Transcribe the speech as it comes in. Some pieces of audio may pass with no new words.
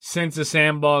Since the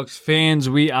Sandbox fans,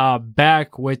 we are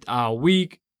back with our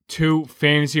Week 2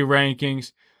 fantasy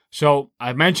rankings. So,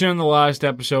 I mentioned in the last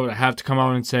episode, I have to come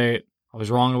out and say it. I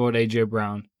was wrong about A.J.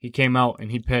 Brown. He came out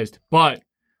and he pissed. But,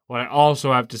 what I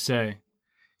also have to say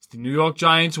is the New York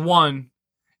Giants won,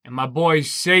 and my boy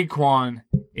Saquon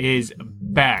is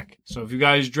back. So, if you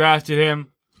guys drafted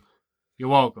him, you're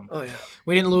welcome. Oh, yeah.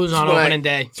 We didn't lose on opening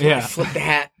day. I flipped the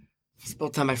hat. It's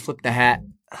about time I flipped the hat.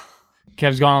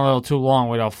 Kev's gone a little too long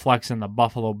without flexing the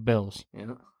Buffalo Bills.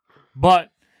 Yeah. But,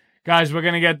 guys, we're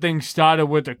going to get things started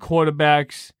with the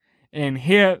quarterbacks. And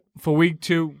here for week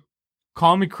 2,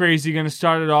 call me crazy, going to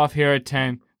start it off here at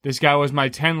 10. This guy was my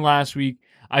 10 last week.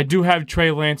 I do have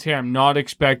Trey Lance here. I'm not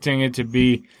expecting it to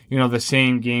be, the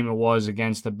same game it was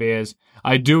against the Bears.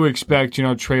 I do expect,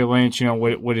 Trey Lance,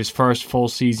 with his first full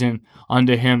season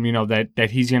under him, that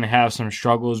he's going to have some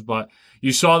struggles. But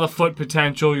you saw the foot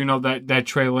potential, that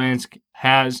Trey Lance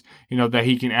has, that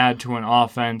he can add to an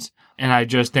offense. And I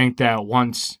just think that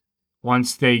once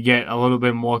they get a little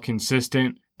bit more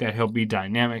consistent, that he'll be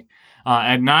dynamic.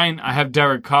 At 9, I have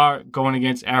Derek Carr going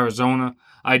against Arizona.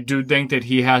 I do think that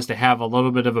he has to have a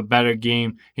little bit of a better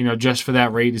game, just for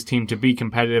that Raiders team to be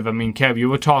competitive. I mean, Kev, you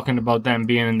were talking about them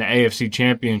being in the AFC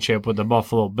Championship with the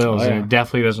Buffalo Bills, and it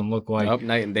definitely doesn't look like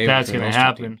night and day that's going to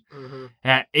happen. Mm-hmm.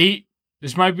 At 8,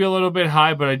 this might be a little bit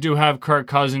high, but I do have Kirk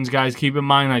Cousins, guys. Keep in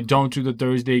mind, I don't do the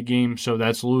Thursday game, so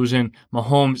that's losing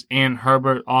Mahomes and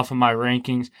Herbert off of my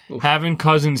rankings. Oof. Having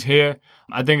Cousins here,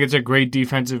 I think it's a great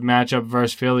defensive matchup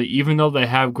versus Philly. Even though they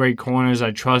have great corners,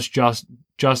 I trust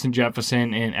Justin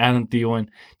Jefferson and Adam Thielen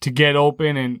to get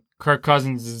open, and Kirk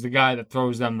Cousins is the guy that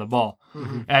throws them the ball.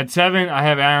 Mm-hmm. At 7, I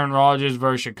have Aaron Rodgers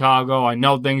versus Chicago. I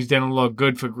know things didn't look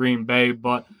good for Green Bay,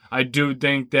 but I do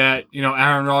think that,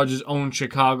 Aaron Rodgers owns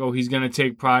Chicago. He's going to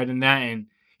take pride in that, and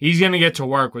he's going to get to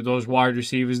work with those wide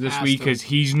receivers this week because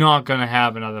he's not going to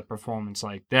have another performance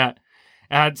like that.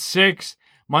 At 6,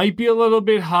 might be a little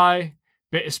bit high,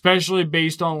 especially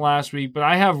based on last week, but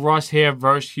I have Russ here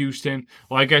versus Houston.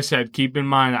 Like I said, keep in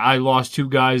mind, I lost 2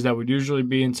 guys that would usually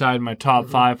be inside my top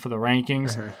 5 for the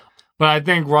rankings. But I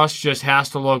think Russ just has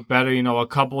to look better, a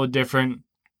couple of different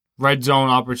red zone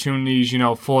opportunities,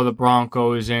 for the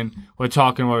Broncos, and we're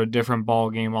talking about a different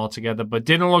ball game altogether. But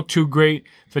didn't look too great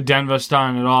for Denver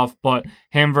starting it off, but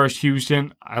him versus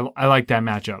Houston, I like that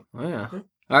matchup. Oh, yeah.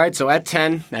 All right, so at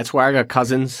 10, that's where I got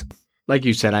Cousins. Like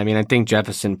you said, I think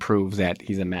Jefferson proves that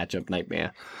he's a matchup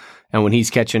nightmare. And when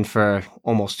he's catching for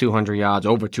almost 200 yards,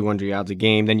 over 200 yards a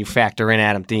game, then you factor in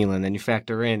Adam Thielen, then you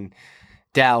factor in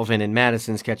Dalvin and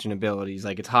Madison's catching abilities.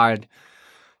 Like, it's hard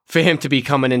for him to be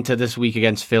coming into this week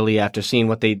against Philly after seeing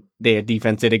what their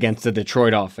defense did against the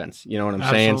Detroit offense. You know what I'm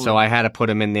saying? So I had to put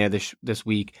him in there this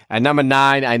week. At number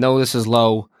 9, I know this is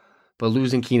low, but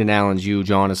losing Keenan Allen's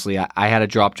huge, honestly. I had to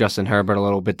drop Justin Herbert a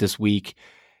little bit this week.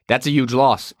 That's a huge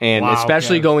loss. And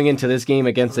especially going into this game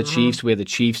against the Chiefs, where the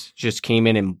Chiefs just came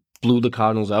in and blew the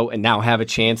Cardinals out and now have a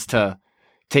chance to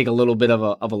take a little bit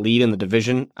of a lead in the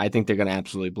division. I think they're going to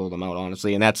absolutely blow them out,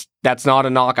 honestly. And that's not a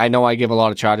knock. I know I give a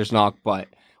lot of Chargers knock, but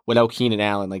without Keenan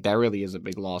Allen, that really is a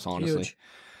big loss, honestly.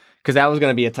 Because that was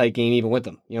going to be a tight game even with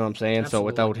him. You know what I'm saying? Absolutely. So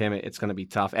without him, it's going to be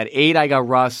tough. At 8, I got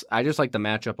Russ. I just like the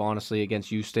matchup, honestly, against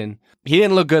Houston. He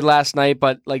didn't look good last night,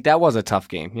 but that was a tough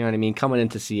game. You know what I mean? Coming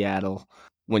into Seattle,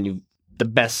 when you the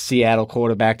best Seattle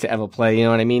quarterback to ever play, you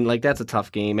know what I mean? That's a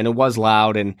tough game, and it was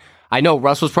loud, and I know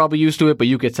Russ was probably used to it, but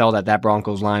you could tell that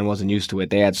Broncos line wasn't used to it.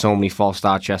 They had so many false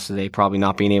starts yesterday, probably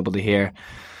not being able to hear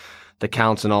the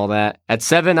counts and all that. At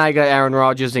 7, I got Aaron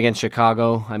Rodgers against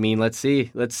Chicago. Let's see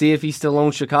if he still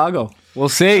owns Chicago. We'll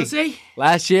see.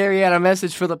 Last year, he had a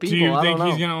message for the people. Do you think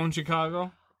he's going to own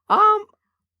Chicago?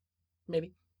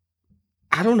 Maybe.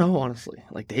 I don't know, honestly.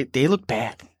 They look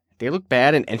bad. They looked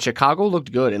bad, and Chicago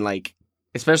looked good, and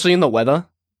especially in the weather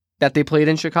that they played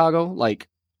in Chicago,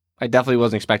 I definitely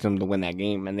wasn't expecting them to win that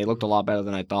game, and they looked a lot better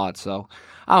than I thought. So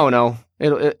I don't know.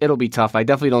 It'll be tough. I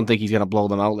definitely don't think he's gonna blow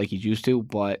them out like he's used to,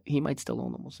 but he might still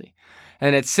own them. We'll see.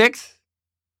 And at 6,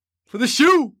 for the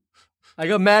shoe, I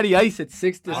got Matty Ice at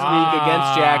 6 this week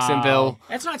against Jacksonville.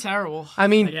 That's not terrible.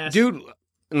 Dude,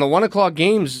 in the 1:00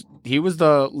 games, he was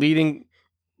the leading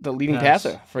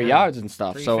passer for yards and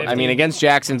stuff. So against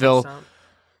Jacksonville,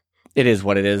 it is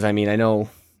what it is. I know.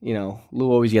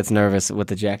 Lou always gets nervous with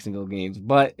the Jacksonville games,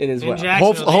 but it is what.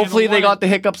 Hopefully they got the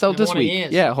hiccups out this week.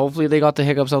 Yeah, hopefully they got the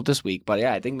hiccups out this week. But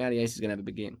yeah, I think Matty Ice is gonna have a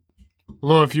big game.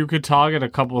 Lou, if you could target a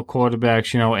couple of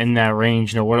quarterbacks, in that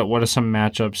range, what are some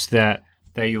matchups that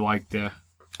you like there?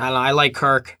 I like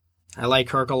Kirk. I like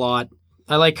Kirk a lot.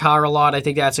 I like Carr a lot. I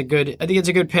think it's a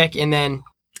good pick. And then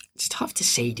it's tough to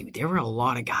say, dude. There were a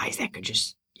lot of guys that could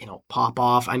just pop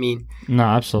off. I mean, No,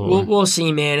 absolutely. we'll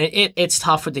see, man. It's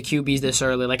tough with the QBs this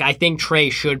early. Like, I think Trey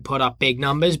should put up big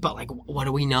numbers, but like, what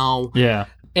do we know? Yeah.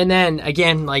 And then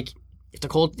again, like, if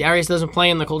Darius doesn't play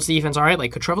and the Colts defense, all right,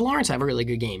 like, could Trevor Lawrence have a really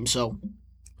good game? So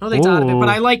I don't think it's out of it, but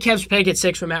I like Kev's pick at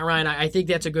 6 for Matt Ryan. I think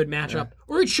that's a good matchup,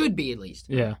 or it should be at least.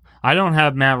 Yeah. I don't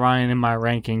have Matt Ryan in my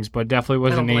rankings, but definitely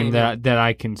was a name that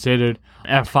I considered.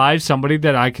 At 5, somebody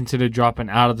that I considered dropping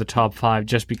out of the top 5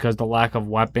 just because the lack of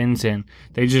weapons, and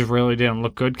they just really didn't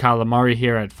look good. Kyler Murray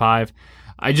here at 5.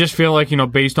 I just feel like,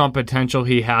 based on potential,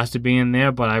 he has to be in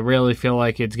there, but I really feel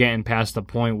like it's getting past the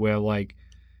point where, like,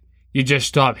 you just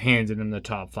stop handing him the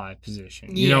top 5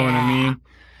 position. You know what I mean?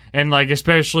 And, like,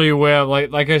 especially where,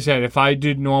 like I said, if I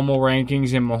did normal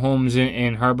rankings and Mahomes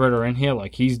and Herbert are in here,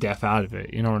 like, he's def out of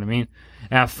it. You know what I mean?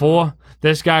 At 4,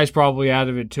 this guy's probably out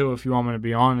of it, too, if you want me to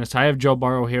be honest. I have Joe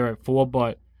Burrow here at 4,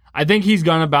 but I think he's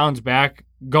going to bounce back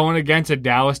going against a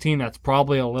Dallas team that's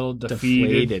probably a little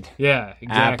defeated. Yeah, exactly.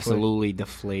 Absolutely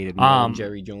deflated.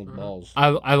 Jerry Jones balls.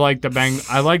 I like the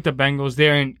Bengals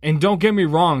there, and don't get me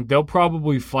wrong, they'll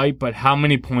probably fight, but how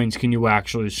many points can you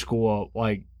actually score,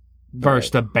 like,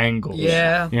 versus the Bengals?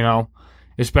 Yeah.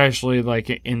 Especially like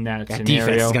in that scenario.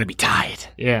 Defense is going to be tied.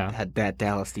 Yeah. That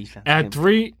Dallas defense. At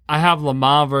 3, I have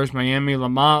Lamar versus Miami.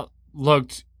 Lamar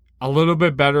looked a little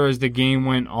bit better as the game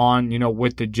went on,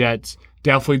 with the Jets.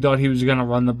 Definitely thought he was going to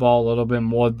run the ball a little bit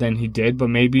more than he did, but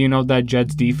maybe, that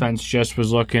Jets defense just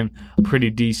was looking pretty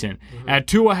decent. Mm-hmm. At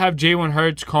 2, I have Jalen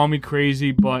Hurts. Call me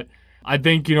crazy, but I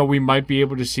think, we might be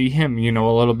able to see him,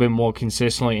 a little bit more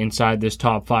consistently inside this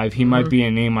top 5. He might be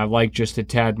a name I like just a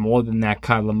tad more than that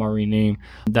Kyler Murray name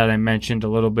that I mentioned a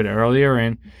little bit earlier.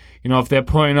 And, if they're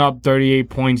putting up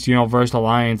 38 points, versus the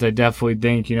Lions, I definitely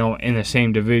think, in the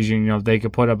same division, they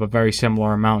could put up a very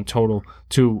similar amount total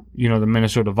to, the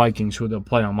Minnesota Vikings, who they'll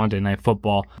play on Monday Night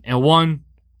Football. And 1,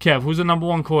 Kev, who's the number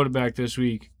 1 quarterback this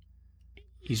week?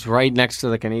 He's right next to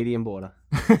the Canadian border.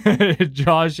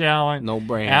 Josh Allen. No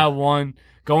brainer. At 1.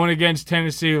 Going against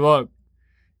Tennessee. Look,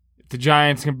 if the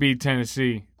Giants can beat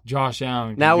Tennessee, Josh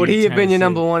Allen can Now, would beat he have been your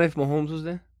Tennessee. number 1 if Mahomes was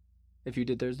there? If you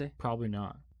did Thursday? Probably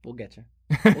not. We'll get you.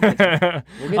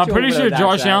 I'm pretty sure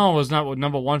Josh Allen was not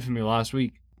number 1 for me last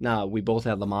week. No, we both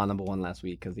had Lamar number 1 last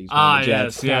week because he's the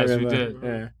Jets. Yes, we did.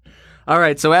 Yeah. All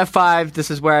right, so at 5,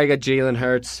 this is where I got Jalen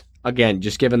Hurts. Again,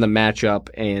 just given the matchup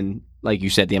and, like you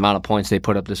said, the amount of points they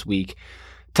put up this week,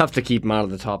 tough to keep him out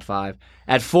of the top 5.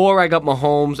 At 4, I got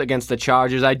Mahomes against the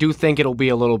Chargers. I do think it'll be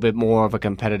a little bit more of a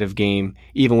competitive game,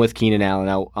 even with Keenan Allen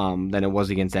out, than it was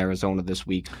against Arizona this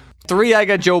week. 3, I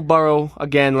got Joe Burrow.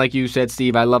 Again, like you said,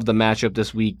 Steve, I love the matchup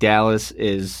this week. Dallas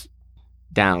is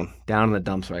down in the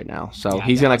dumps right now. So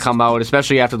he's going to come out,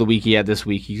 especially after the week he had this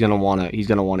week. He's going to want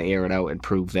to air it out and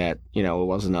prove that, it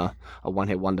wasn't a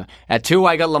one-hit wonder. At 2,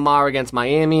 I got Lamar against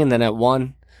Miami, and then at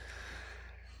 1,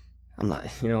 I'm not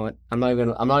even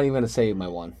going to say my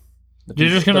 1. You're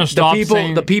just going to stop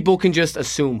saying... The people can just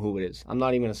assume who it is. I'm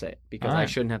not even going to say it because I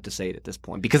shouldn't have to say it at this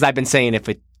point because I've been saying it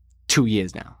for 2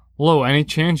 years now. Lou, any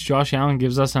chance Josh Allen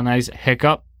gives us a nice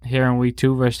hiccup here in week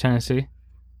 2 versus Tennessee?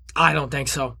 I don't think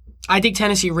so. I think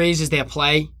Tennessee raises their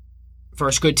play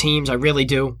versus good teams. I really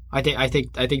do. I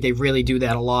think they really do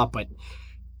that a lot, but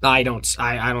I don't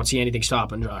see anything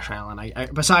stopping Josh Allen.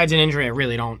 Besides an injury, I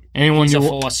really don't. He's a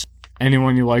force.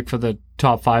 Anyone you like for the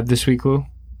top 5 this week, Lou?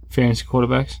 Fantasy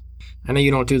quarterbacks? I know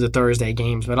you don't do the Thursday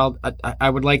games, but I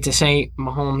would like to say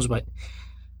Mahomes, but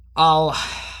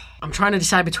I'm trying to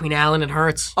decide between Allen and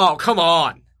Hurts. Oh, come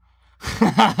on.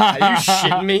 Are you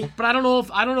shitting me? But I don't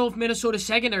know if Minnesota's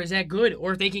secondary is that good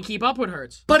or if they can keep up with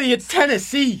Hurts. Buddy, it's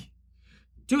Tennessee.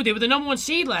 Dude, they were the number 1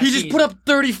 seed last season. He just put up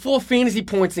 34 fantasy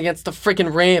points against the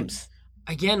freaking Rams.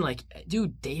 Again,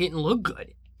 dude, they didn't look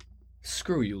good.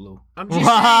 Screw you, Lou. I'm just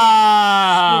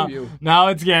saying. Screw you. Now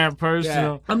it's getting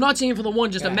personal. Yeah. I'm not saying for the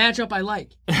 1, just a matchup I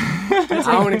like. I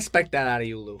don't expect that out of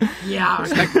you, Lou. Yeah. I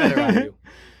expect better out of you.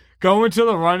 Going to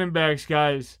the running backs,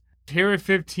 guys. Here at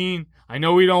 15, I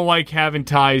know we don't like having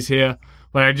ties here,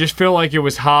 but I just feel like it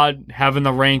was hard having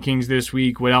the rankings this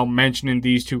week without mentioning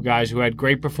these 2 guys who had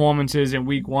great performances in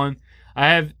week 1. I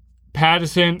have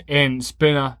Patterson and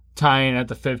Spinner tying at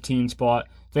the 15 spot.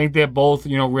 I think they're both,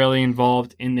 really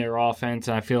involved in their offense,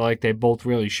 and I feel like they both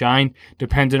really shine.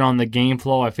 Depending on the game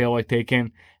flow, I feel like they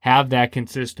can have that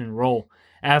consistent role.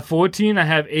 At 14, I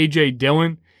have A.J.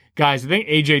 Dillon. Guys, I think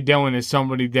A.J. Dillon is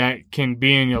somebody that can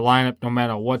be in your lineup no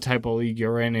matter what type of league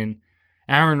you're in, and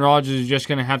Aaron Rodgers is just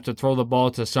going to have to throw the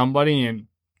ball to somebody, and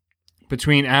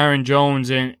between Aaron Jones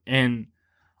and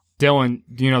Dillon,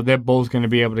 they're both going to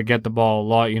be able to get the ball a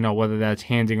lot, whether that's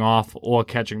handing off or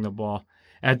catching the ball.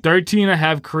 At 13, I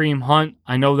have Kareem Hunt.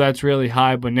 I know that's really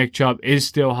high, but Nick Chubb is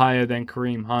still higher than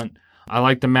Kareem Hunt. I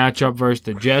like the matchup versus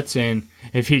the Jets, and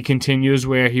if he continues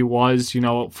where he was,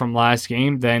 from last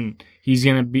game, then he's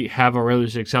going to have a really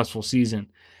successful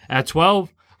season. At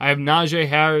 12, I have Najee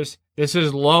Harris. This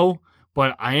is low,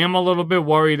 but I am a little bit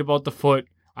worried about the foot.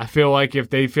 I feel like if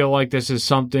they feel like this is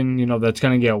something, that's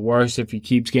going to get worse, if he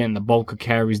keeps getting the bulk of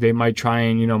carries, they might try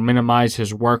and, minimize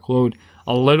his workload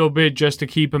a little bit just to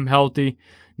keep him healthy.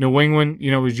 New England,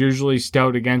 is usually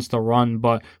stout against the run,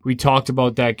 but we talked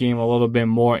about that game a little bit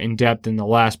more in depth in the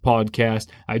last podcast.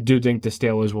 I do think the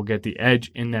Steelers will get the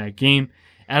edge in that game.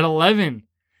 At 11,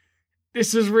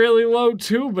 this is really low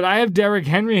too, but I have Derrick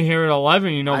Henry here at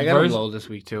 11. I got him low this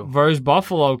week too. Versus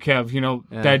Buffalo, Kev.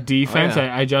 That defense,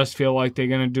 I just feel like they're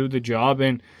going to do the job.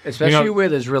 And especially where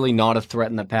there's really not a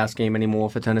threat in the pass game anymore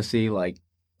for Tennessee,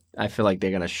 I feel like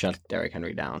they're going to shut Derrick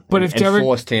Henry down and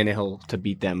force Tannehill to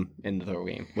beat them in the throw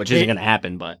game, which isn't going to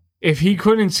happen. But if he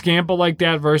couldn't scamper like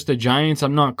that versus the Giants,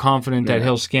 I'm not confident that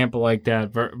he'll scamper like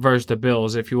that versus the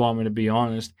Bills, if you want me to be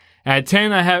honest. At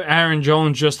 10, I have Aaron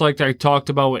Jones, just like I talked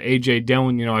about with A.J.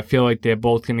 Dillon. I feel like they're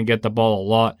both going to get the ball a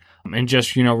lot. And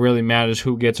just, really matters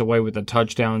who gets away with the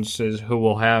touchdowns is who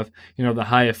will have, the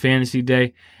higher fantasy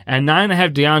day. At 9, I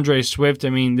have DeAndre Swift.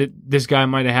 I mean, this guy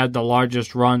might have had the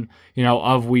largest run,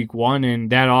 of week 1,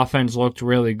 and that offense looked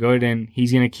really good, and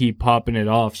he's going to keep popping it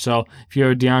off. So if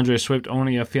you're a DeAndre Swift owner,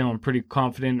 you're feeling pretty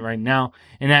confident right now.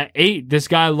 And at 8, this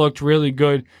guy looked really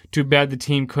good. Too bad the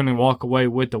team couldn't walk away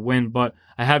with the win, but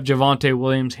I have Javonte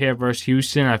Williams here versus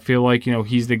Houston. I feel like,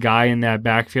 he's the guy in that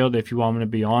backfield, if you want me to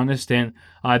be honest. And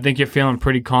I think you're feeling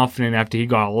pretty confident after he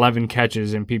got 11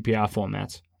 catches in PPR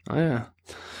formats. Oh, yeah.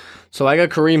 So I got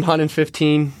Kareem Hunt in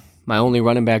 15, my only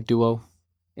running back duo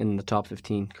in the top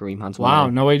 15. Kareem Hunt's one. Wow,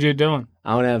 no AJ Dillon.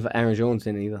 I don't have Aaron Jones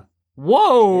in either.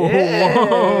 Whoa! Yeah,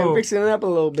 Whoa! Mixing it up a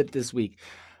little bit this week.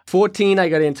 14, I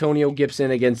got Antonio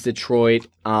Gibson against Detroit.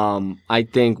 I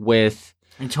think with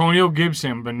Antonio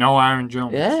Gibson, but no Aaron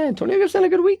Jones. Yeah, Antonio Gibson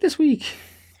had a good week this week.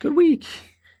 Good week.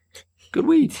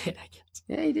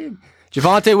 Yeah, he did.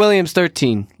 Javonte Williams,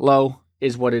 13. Low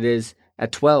is what it is.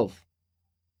 At 12.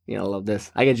 I love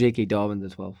this. I got J.K. Dobbins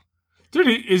at 12.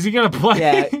 Dude, is he gonna play?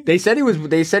 Yeah, they said he was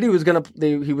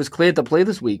cleared to play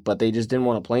this week, but they just didn't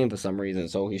want to play him for some reason.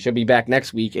 So he should be back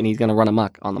next week, and he's gonna run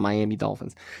amok on the Miami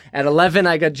Dolphins. At 11,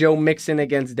 I got Joe Mixon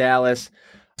against Dallas,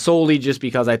 solely just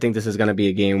because I think this is gonna be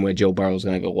a game where Joe Burrow's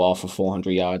gonna go off for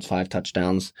 400 yards, 5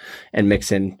 touchdowns, and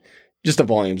Mixon, just the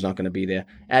volume's not gonna be there.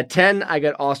 At 10, I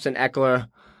got Austin Eckler.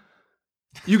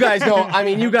 You guys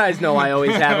know I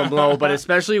always have him low, but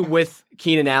especially with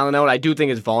Keenan Allen out, I do think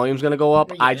his volume's going to go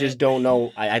up. I just don't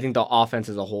know. I think the offense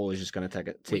as a whole is just going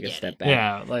to take a step back.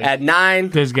 Yeah. At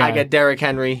 9, I get Derrick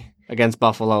Henry against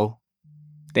Buffalo.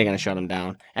 They're going to shut him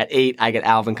down. At 8, I get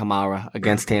Alvin Kamara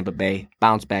against Tampa Bay.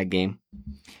 Bounce back game.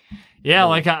 Yeah,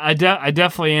 I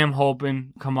definitely am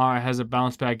hoping Kamara has a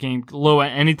bounce back game. Lou,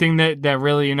 anything that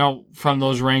really, from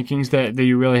those rankings that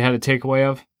you really had a takeaway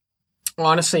of?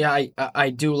 Honestly, I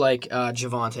do like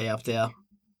Javonte up there.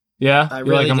 Yeah, I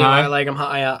really like him do. high? I like him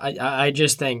high. I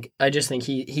just think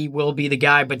he will be the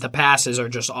guy, but the passes are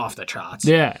just off the charts.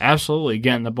 Yeah, absolutely,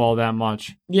 getting the ball that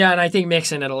much. Yeah, and I think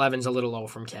Mixon at 11 is a little low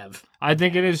from Kev. I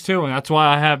think it is too, and that's why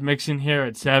I have Mixon here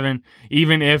at 7.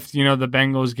 Even if the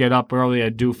Bengals get up early, I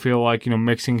do feel like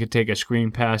Mixon could take a screen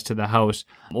pass to the house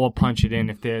or punch it in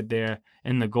if they're there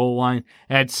in the goal line.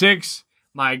 At 6.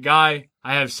 My guy,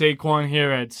 I have Saquon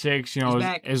here at 6.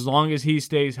 As long as he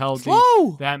stays healthy,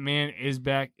 that man is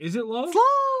back. Is it low? Slow.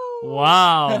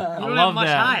 Wow, You I don't love have much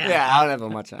that. higher. Yeah, I don't have a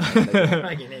much higher.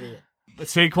 Like an idiot. But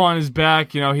Saquon is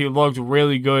back. He looked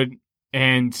really good,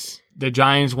 and the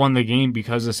Giants won the game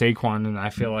because of Saquon, and I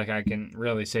feel like I can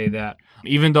really say that.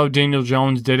 Even though Daniel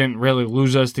Jones didn't really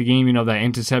lose us the game, that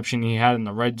interception he had in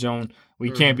the red zone, we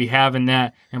can't be having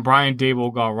that. And Brian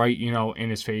Daboll got right, in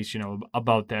his face,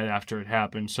 about that after it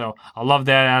happened. So I love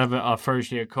that out of a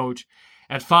first-year coach.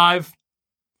 At 5,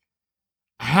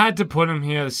 I had to put him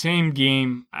here, the same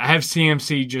game. I have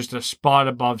CMC just a spot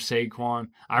above Saquon.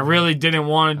 I really didn't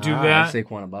want to do that. I have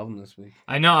Saquon above him this week.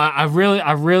 I know. I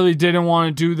really didn't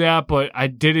want to do that, but I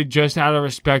did it just out of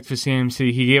respect for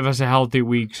CMC. He gave us a healthy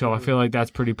week, so I feel like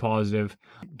that's pretty positive.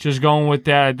 Just going with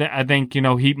that, I think,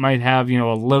 he might have,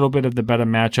 a little bit of the better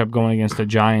matchup going against the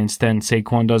Giants than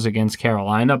Saquon does against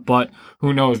Carolina, but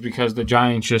who knows, because the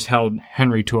Giants just held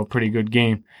Henry to a pretty good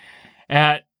game.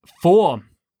 At 4,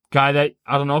 guy that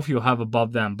I don't know if you'll have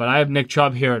above them, but I have Nick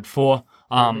Chubb here at 4.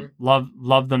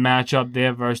 Love the matchup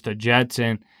there versus the Jets,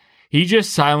 and he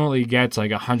just silently gets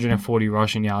 140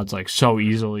 rushing yards so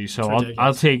easily. So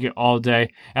I'll take it all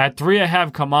day. At 3, I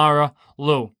have Kamara.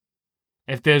 Lou,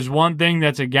 if there's one thing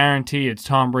that's a guarantee, it's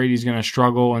Tom Brady's going to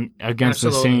struggle against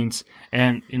Absolutely. the Saints.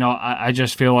 And, I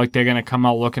just feel like they're going to come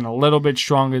out looking a little bit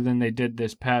stronger than they did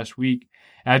this past week.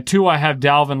 At 2, I have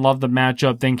Dalvin. Love the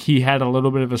matchup. Think he had a little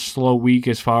bit of a slow week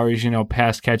as far as,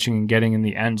 pass catching and getting in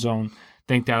the end zone.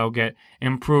 Think that'll get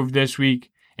improved this week.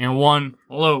 And 1,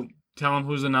 hello, tell him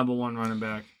who's the number 1 running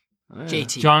back.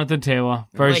 JT. Jonathan Taylor,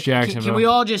 first Like, Jacksonville. Can we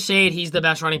all just say it? He's the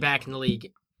best running back in the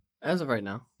league. As of right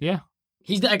now. Yeah.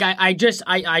 He's the guy. I just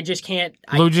can't.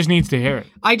 Lou just needs to hear it.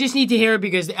 I just need to hear it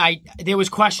because there was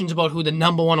questions about who the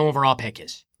number 1 overall pick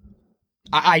is.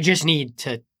 I just need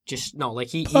to know, like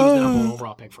he was the number 1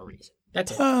 overall pick for a reason.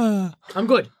 That's it. I'm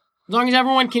good. As long as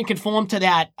everyone can conform to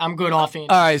that, I'm good off fantasy.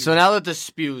 All right, so now that the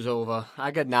spew's over,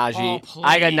 I got Najee. Oh, please.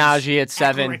 I got Najee at Eckler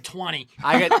 7. at 20.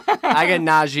 I got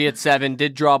Najee at 7.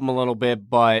 Did drop him a little bit,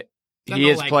 but Got he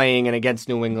no is leg. playing, and against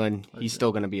New England, he's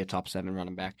still going to be a top 7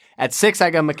 running back. At 6, I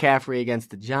got McCaffrey against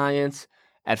the Giants.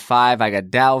 At 5, I got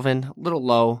Dalvin, a little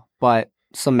low, but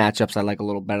some matchups I like a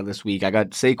little better this week. I got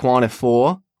Saquon at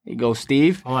 4. Here you go,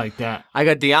 Steve. I like that. I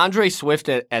got DeAndre Swift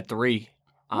at 3.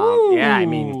 Yeah, I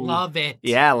mean, Love it.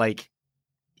 yeah, like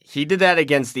he did that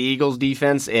against the Eagles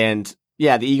defense, and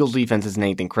yeah, the Eagles defense isn't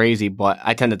anything crazy, but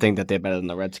I tend to think that they're better than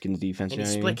the Redskins defense. And You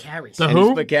he know what I split mean? carries. The And he who?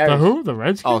 split carries. The who? The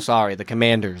Redskins? Oh, sorry, the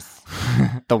Commanders,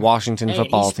 the Washington Hey,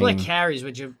 football he split team. carries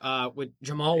with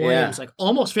Jamal Williams, like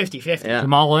almost 50-50. Yeah.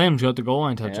 Jamal Williams got the goal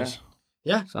line touches.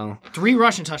 Yeah. So, 3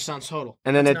 rushing touchdowns total.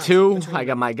 and then That's at nice. 2, That's really I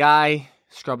got my guy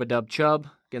Scrub-a-Dub Chubb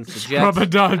against the Jets.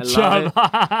 Rub-a-dub I Chubb.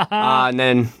 love it. And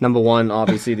then number 1,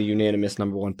 obviously the unanimous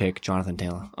number 1 pick, Jonathan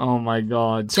Taylor. Oh my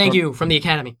God. Thank you from the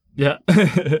Academy. Yeah.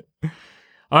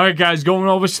 All right, guys, going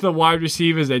over to the wide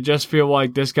receivers, I just feel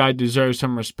like this guy deserves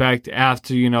some respect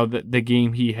after, the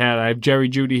game he had. I have Jerry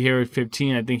Jeudy here at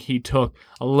 15. I think he took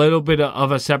a little bit of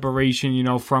a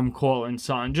separation, from Cortland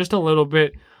Sutton, just a little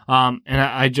bit. And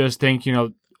I just think,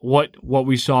 what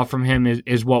we saw from him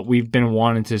is what we've been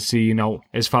wanting to see,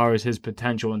 as far as his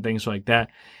potential and things like that.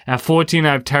 At 14,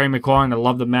 I have Terry McLaurin. I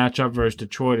love the matchup versus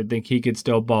Detroit. I think he could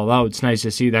still ball out. It's nice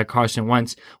to see that Carson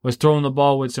Wentz was throwing the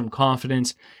ball with some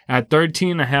confidence. At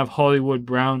 13, I have Hollywood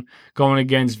Brown going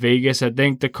against Vegas. I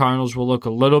think the Cardinals will look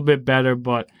a little bit better,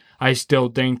 but I still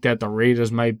think that the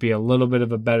Raiders might be a little bit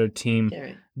of a better team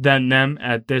than them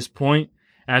at this point.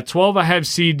 At 12, I have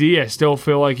CD. I still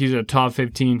feel like he's a top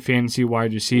 15 fantasy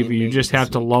wide receiver. You just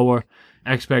have to lower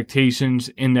expectations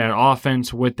in that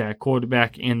offense with that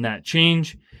quarterback and that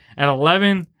change. At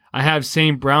 11, I have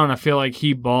St. Brown. I feel like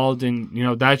he balled, and,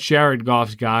 that's Jared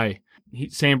Goff's guy.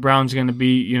 St. Brown's going to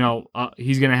be,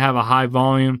 he's going to have a high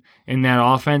volume in that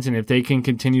offense, and if they can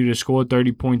continue to score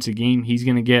 30 points a game, he's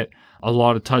going to get a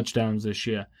lot of touchdowns this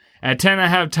year. At 10, I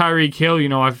have Tyreek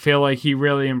Hill. I feel like he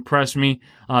really impressed me,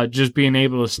 just being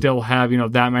able to still have,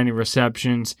 that many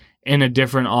receptions in a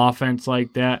different offense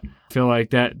like that. I feel like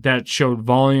that showed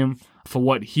volume for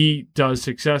what he does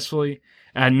successfully.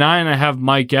 At 9, I have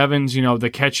Mike Evans. The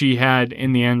catch he had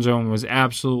in the end zone was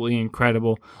absolutely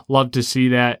incredible. Love to see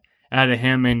that out of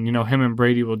him, and, him and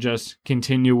Brady will just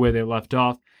continue where they left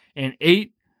off. And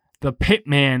 8, the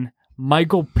Pitman,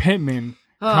 Michael Pittman.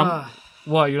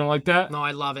 What, you don't like that? No,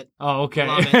 I love it. Oh, okay.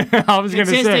 Love it. I was going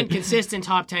to say. Consistent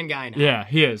top 10 guy now. Yeah,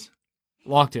 he is.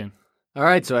 Locked in. All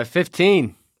right, so at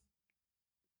 15,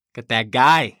 got that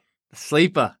guy, the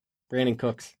sleeper, Brandon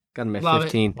Cooks. Got him at Love it.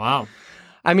 15. Wow.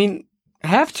 I mean,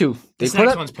 have to. This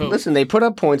next one's poop. Listen, they put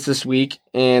up points this week,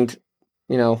 and,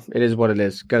 it is what it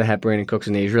is. Got to have Brandon Cooks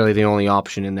in there. He's really the only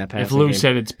option in that passing If Lou game.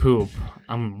 said it's poop,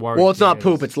 I'm worried. Well, it's not it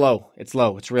poop. is. It's low. It's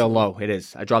low. It's real low. It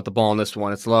is. I dropped the ball on this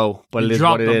one. It's low, but You it is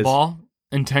dropped what it the is. ball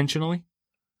intentionally?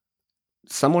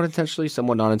 Somewhat intentionally,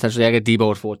 somewhat not intentionally. I got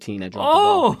Debo at 14. I dropped the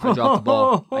ball. I dropped the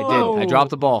ball. I did. I dropped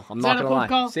the ball. I'm Is not that a gonna lie. poop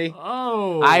call? See,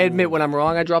 Oh. I admit when I'm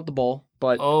wrong, I dropped the ball.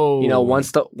 But Oh.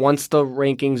 once the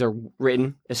rankings are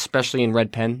written, especially in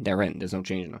red pen, they're written. There's no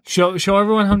changing them. Show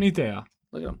everyone how neat they are.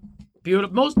 Look at them.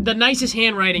 Beautiful. The nicest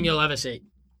handwriting you'll ever see.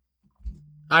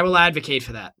 I will advocate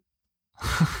for that.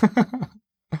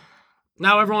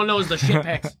 Now everyone knows the shit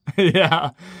picks. Yeah.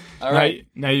 All right,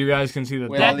 Now you guys can see the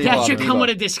Well, That, leave that off, should leave come off. with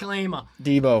a disclaimer.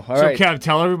 Debo. All So, right. Kev,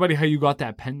 tell everybody how you got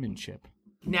that penmanship.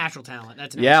 Natural talent.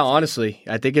 That's Yeah, honestly,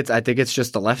 I think it's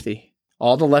just the lefty.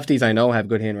 All the lefties I know have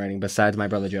good handwriting, besides my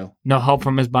brother Joe. No help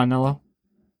from Miss Bonello?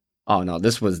 Oh no,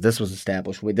 this was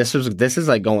established. This is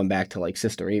like going back to like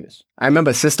Sister Avis. I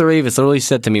remember Sister Avis literally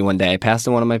said to me one day, I passed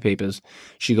in one of my papers.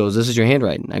 She goes, "This is your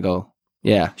handwriting." I go,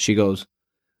 "Yeah." She goes,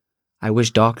 "I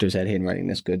wish doctors had handwriting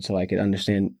this good so I could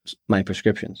understand my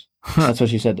prescriptions." That's what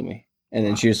she said to me. And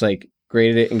then she just like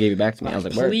graded it and gave it back to me. I was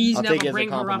like, "Word." Please I'll never take it as a bring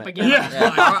her up compliment. again. Yeah.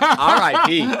 Yeah,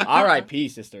 R.I.P. R.I.P.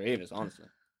 Sister Avis, honestly.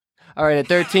 All right, at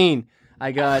 13,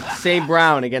 I got St.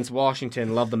 Brown against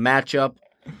Washington. Love the matchup.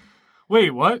 Wait,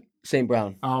 what? St.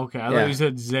 Brown. Oh, okay. I Yeah. thought you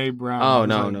said Zay Brown. Oh, I was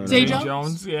no, like, no, no. Zay Zay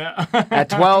Jones? Yeah. At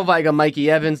 12, I got Mikey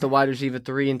Evans, the wide receiver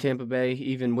 3 in Tampa Bay,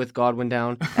 even with Godwin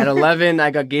down. At 11,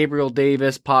 I got Gabriel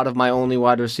Davis, part of my only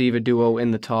wide receiver duo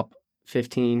in the top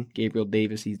 15. Gabriel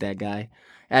Davis, he's that guy.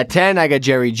 At 10, I got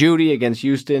Jerry Jeudy against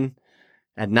Houston.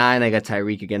 At 9, I got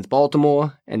Tyreek against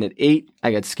Baltimore. And at 8,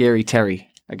 I got Scary Terry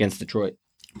against Detroit.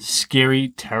 Scary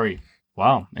Terry.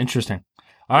 Wow, interesting.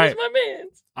 All right. my man.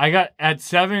 I got at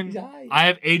 7, I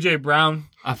have AJ Brown.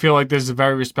 I feel like this is a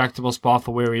very respectable spot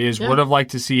for where he is. Yeah. Would have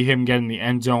liked to see him get in the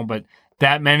end zone, but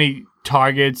that many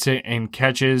targets and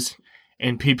catches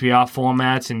in PPR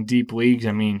formats and deep leagues,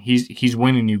 I mean, he's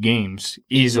winning you games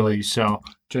easily. So,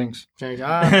 Jinx.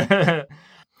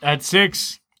 At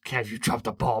 6, Kev, you dropped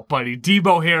the ball, buddy.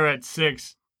 Debo here at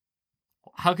 6.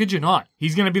 How could you not?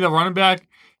 He's going to be the running back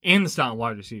and the starting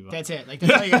wide receiver. That's it. Like,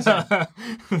 that's all you gotta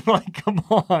say. Like, come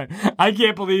on. I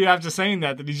can't believe after saying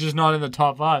that he's just not in the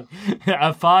top 5.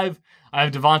 At 5, I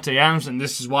have Devontae Adams, and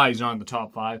this is why he's not in the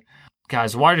top 5.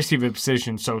 Guys, the wide receiver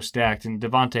position's so stacked, and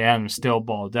Devontae Adams still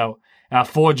balled out. At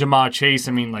 4, Jamar Chase,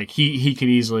 I mean, like, he could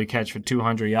easily catch for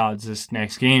 200 yards this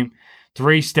next game.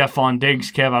 3, Stephon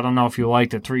Diggs. Kev, I don't know if you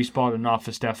like the 3 spot or not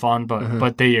for Stephon,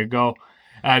 but there you go.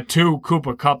 At 2,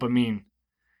 Cooper Kupp, I mean,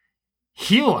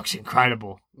 he looks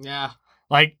incredible. Yeah.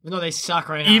 Like, Even though they suck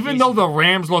right now. even though the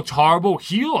Rams looked horrible,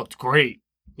 he looked great.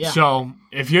 Yeah. So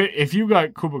if you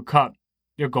got Cooper Kupp,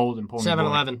 you're golden.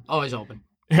 7-Eleven, always open.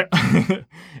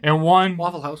 And 1,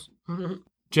 Waffle House.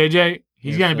 JJ,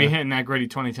 he's Yes, going to be sir. hitting that gritty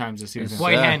 20 times this season. Yes,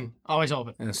 White sir. hen, always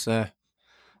open. Yes, sir.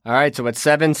 All right, so at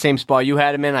 7, same spot you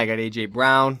had him in. I got A.J.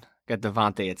 Brown. Got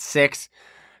Devontae at 6.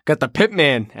 Got the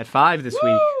Pitman at 5 this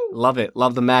week. Love it.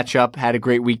 Love the matchup. Had a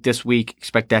great week this week.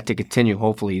 Expect that to continue.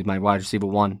 Hopefully, he's my wide receiver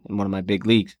 1 in one of my big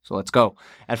leagues. So let's go.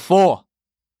 At 4,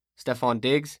 Stephon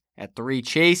Diggs. At 3,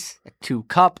 Chase. At 2,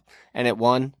 Cup. And at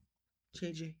 1,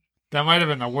 JJ. That might have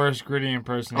been the worst gritty Oh,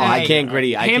 impersonation. I can't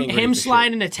gritty. I can't gritty Him for shit.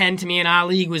 sliding to 10 to me in our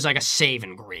league was like a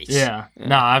saving grace. Yeah.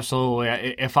 No,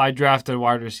 absolutely. If I drafted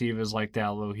wide receivers like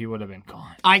that, Lou, he would have been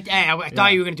gone. I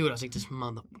thought you were going to do it. I was like, this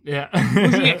mother. Yeah.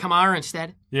 Would you get Kamara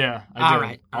instead? Yeah. I All did.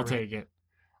 right, I'll all right. take it.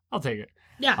 I'll take it.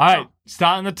 Yeah. All right.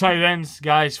 Starting the tight ends,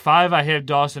 guys. 5, I have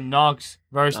Dawson Knox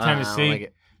versus I Tennessee. don't like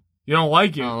it. You don't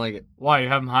like it? I don't like it. Why? You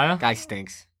have him higher? Guy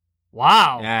stinks.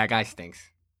 Wow. Yeah, guy stinks.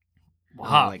 I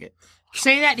Wow. don't like it.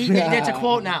 Say that. That's a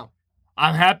quote now.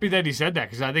 I'm happy that he said that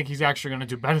because I think he's actually going to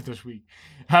do better this week.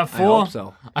 Have I 4, hope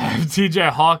so. I have T.J.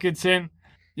 Hawkinson.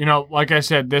 You know, like I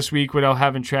said, this week without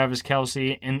having Travis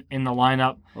Kelce in the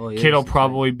lineup, Oh, yeah, Kittle that's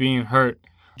probably being hurt.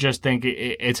 Just think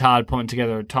it's hard putting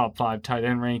together a top 5 tight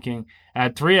end ranking.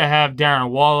 At 3, I have Darren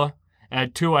Waller.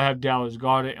 At 2, I have Dallas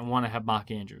Goedert. And 1, I have Mark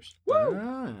Andrews.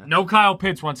 Ah. No Kyle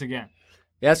Pitts once again.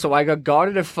 Yeah, so I got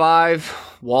Goddard at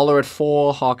 5, Waller at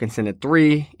 4, Hawkinson at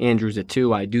 3, Andrews at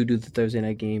 2. I do the Thursday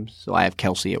night games, so I have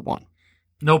Kelsey at 1.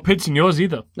 No Pitts in yours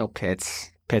either. No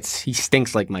Pitts. Pitts, he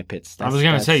stinks like my Pitts. I was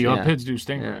going to say, your yeah. Pitts do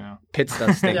stink Yeah. right now. Pitts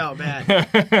does stink. Yo, bad.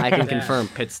 I can Bad. confirm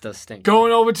Pitts does stink.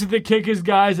 Going over to the kickers,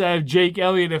 guys, I have Jake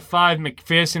Elliott at 5,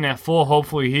 McPherson at 4.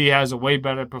 Hopefully he has a way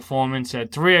better performance.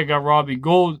 At 3, I got Robbie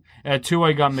Gould. At 2,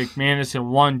 I got McManus.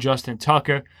 And 1, Justin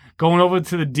Tucker. Going over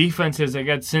to the defenses, I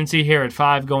got Cincy here at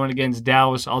 5 going against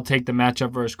Dallas. I'll take the matchup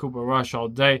versus Cooper Rush all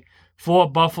day. 4,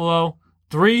 Buffalo.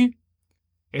 3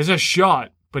 is a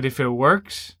shot, but if it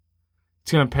works,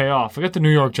 it's going to pay off. I got the New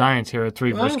York Giants here at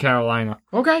 3 versus Carolina.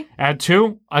 Okay. At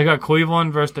 2, I got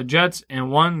Cleveland versus the Jets.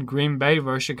 And 1, Green Bay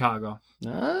versus Chicago.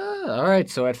 All right,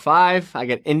 so at 5, I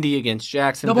got Indy against The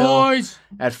Jacksonville. boys.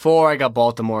 At 4, I got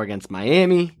Baltimore against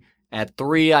Miami. At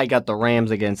 3, I got the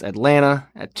Rams against Atlanta.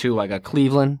 At 2, I got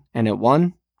Cleveland. And at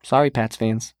 1, sorry, Pats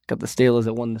fans, got the Steelers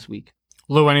at 1 this week.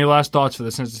 Lou, any last thoughts for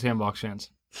the Cincinnati Sandbox fans?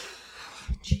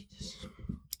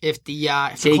 If the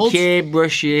Colts, JK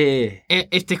Brushy.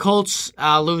 if the Colts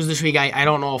lose this week, I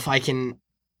don't know if I can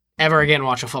ever again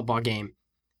watch a football game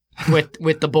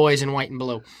with the boys in white and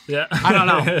blue. Yeah. I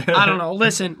don't know.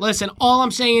 Listen. All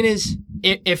I'm saying is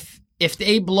if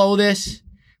they blow this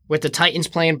with the Titans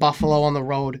playing Buffalo on the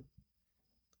road,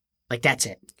 like that's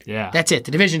it. Yeah. That's it.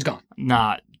 The division's gone.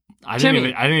 Nah. I Timmy.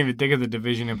 didn't even think of the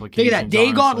division implications. Think of that.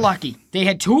 They got honestly. lucky. They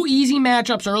had 2 easy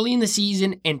matchups early in the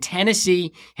season, and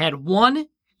Tennessee had 1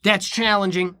 that's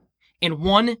challenging and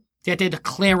 1 that they're the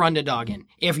clear underdog in.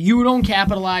 If you don't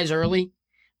capitalize early,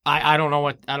 I don't know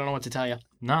what to tell you.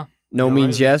 No. No You're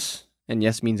means right. yes, and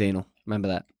yes means anal. Remember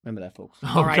that, folks.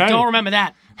 All right, don't remember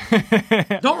that.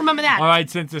 Don't remember that. All right,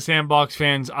 since the Sandbox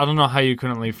fans, I don't know how you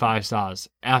couldn't leave 5 stars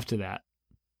after that.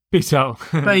 Peace out.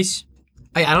 Peace.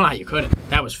 I don't know how you couldn't.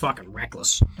 That was fucking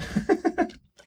reckless.